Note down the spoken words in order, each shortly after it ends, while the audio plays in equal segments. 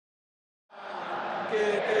que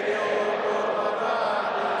te dio por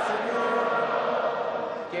pagarte el Señor,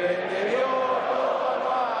 que te dio por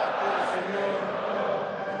pagarte el Señor.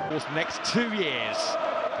 The next 2 years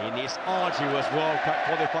in this arduous World Cup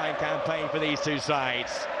qualifying campaign for these two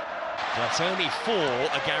sides. But only 4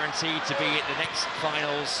 are guaranteed to be at the next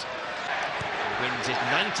finals. He wins his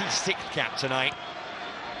 96th cap tonight.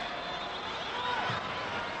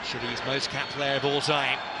 Chile's most capped player of all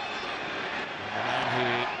time. And the man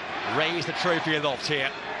who raised the trophy aloft here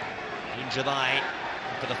in July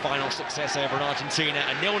for the final success over Argentina.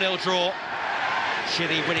 A 0-0 draw.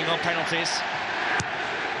 Chile winning on penalties.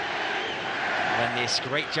 When this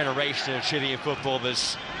great generation of Chilean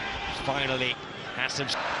footballers finally has some...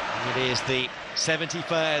 It is the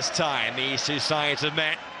 71st time these two sides have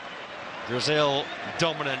met. Brazil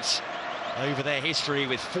dominant over their history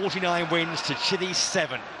with 49 wins to Chile's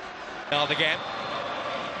 7. Now again.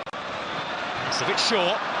 It's a bit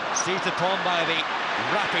short. Seized upon by the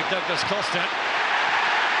rapid Douglas Costa.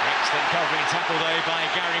 Excellent covering tackle though by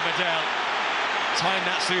Gary Medel. Timed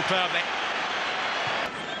that superbly.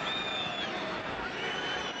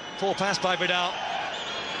 Full pass by Medel.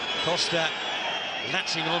 Costa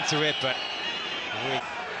latching onto it, but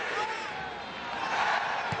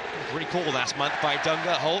recalled last month by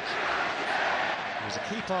Dunga. Hulk, he was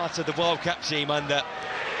a key part of the World Cup team under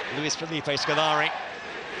Luis Felipe Scolari.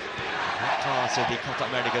 Not part of the Copa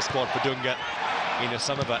America squad for Dunga in the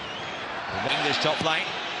summer, but the English top flight.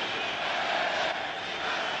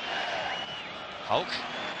 Hulk,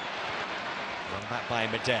 run back by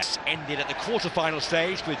Medel. Ended at the quarter-final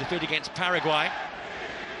stage with defeat against Paraguay.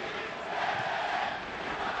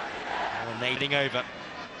 Nailing over.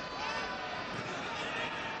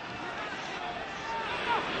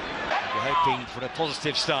 We're hoping for a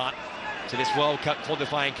positive start to this World Cup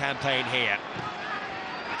qualifying campaign here.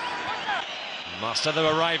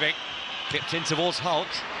 Marcelo arriving, clipped in towards Hulk.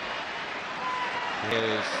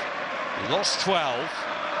 They've lost 12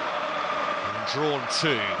 and drawn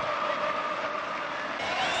 2.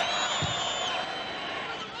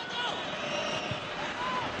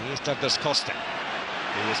 Here's Douglas Costa,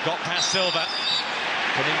 who has got past Silva,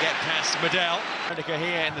 couldn't get past Medel. America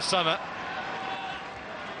here in the summer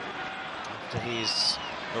after his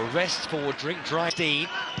arrest for drink driving.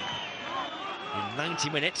 In 90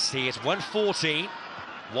 minutes, he has won 14,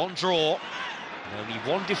 1 draw, and only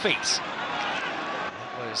 1 defeat.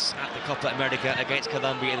 That was at the Copa America against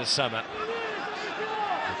Colombia in the summer.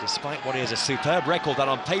 And despite what is a superb record done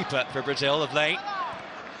on paper for Brazil of late,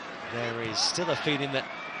 there is still a feeling that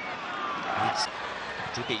he's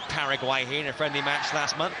to beat Paraguay here in a friendly match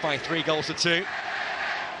last month by 3-2. The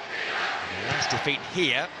last defeat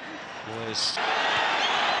here was...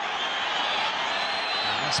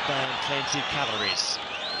 He must burn plenty of calories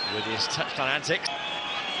with his touchdown antics.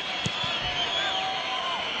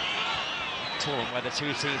 Tournament where the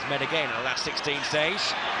two teams met again in the last 16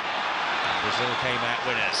 stage. And Brazil came out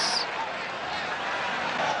winners.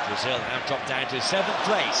 Brazil now dropped down to 7th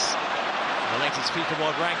place in the latest FIFA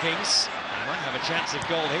World Rankings. Might have a chance of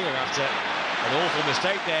goal here after an awful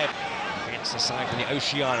mistake there against the side from the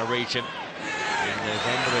Oceania region in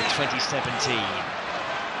November of 2017.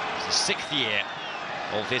 It's the 6th year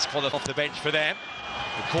of this qualify off the bench for them.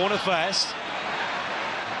 The corner first,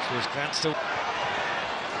 which was glanced away.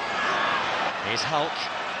 Here's Hulk.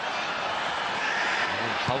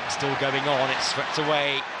 And Hulk still going on, it's swept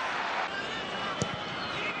away.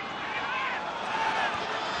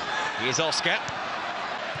 Here's Oscar.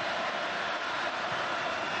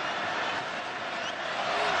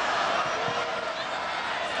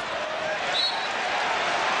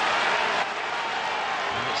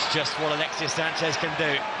 Just what Alexis Sanchez can do.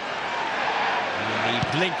 In the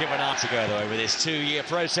blink of an eye to go, though, over this 2-year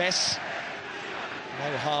process.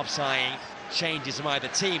 No half-time changes from either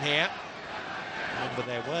team here. Remember,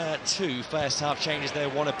 there were 2 first-half changes there,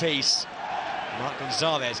 1 apiece. Marc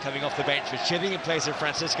Gonzalez coming off the bench for Chile in place of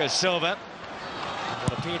Francisco Silva. And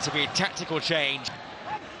what appeared to be a tactical change.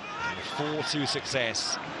 4-2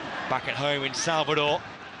 success back at home in Salvador.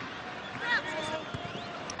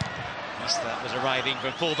 That was arriving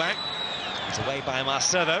from fullback. It's away by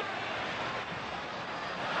Marcelo.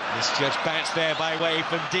 Misjudged bounce there by way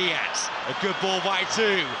from Diaz. A good ball wide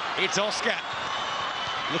too. It's Oscar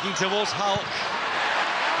looking towards Hulk.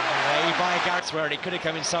 Away by Garrett, where he could have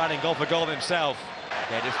come inside and gone for goal himself.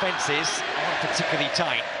 Their defences aren't particularly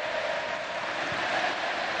tight.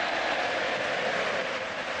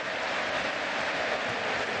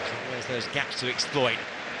 There's always those gaps to exploit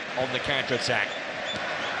on the counter-attack.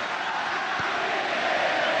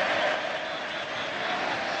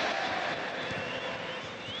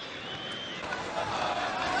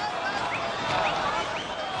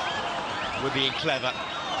 with being clever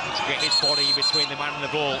to get his body between the man and the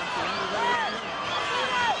ball.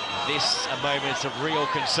 This a moment of real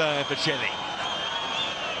concern for Chile.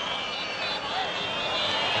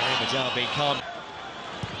 Medel being calm.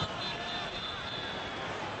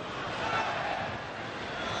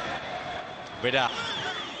 Medel.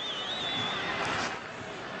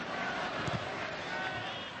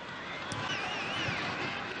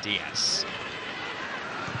 Diaz.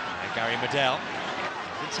 And Gary Medel.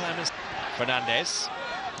 Good time as Fernandez.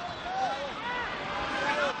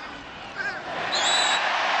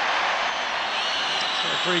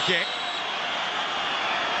 Free kick.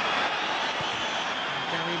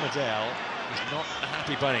 Gary Medel is not a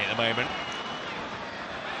happy bunny at the moment.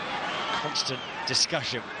 Constant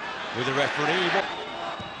discussion with the referee.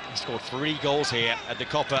 He scored 3 goals here at the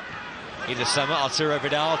Copa in the summer. Arturo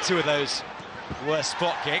Vidal, 2 of those were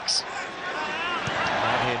spot kicks.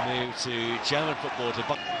 And he'll move to German football to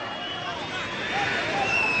a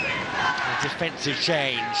defensive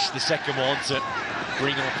change, the second one, to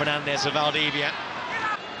bring on Fernandez of Valdivia.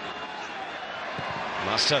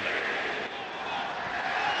 Marcelo.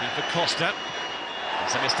 Looking for Costa.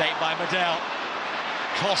 It's a mistake by Medel.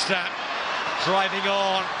 Costa driving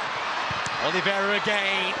on. Oliveira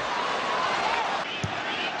again.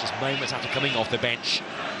 Just moments after coming off the bench.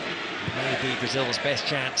 Maybe Brazil's best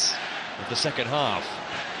chance of the second half.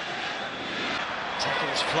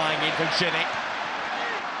 Tackles flying in from Chile.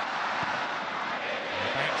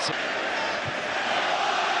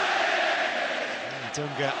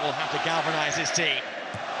 Dunga will have to galvanise his team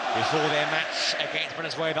before their match against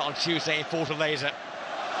Venezuela on Tuesday in Fortaleza.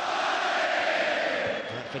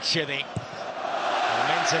 But for Chile, the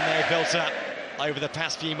momentum they've built up over the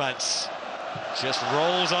past few months just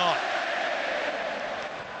rolls on.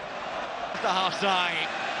 The half-time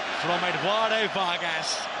from Eduardo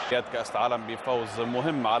Vargas. كأس العالم بفوز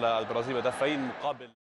مهم على البرازيل بدفعين مقابل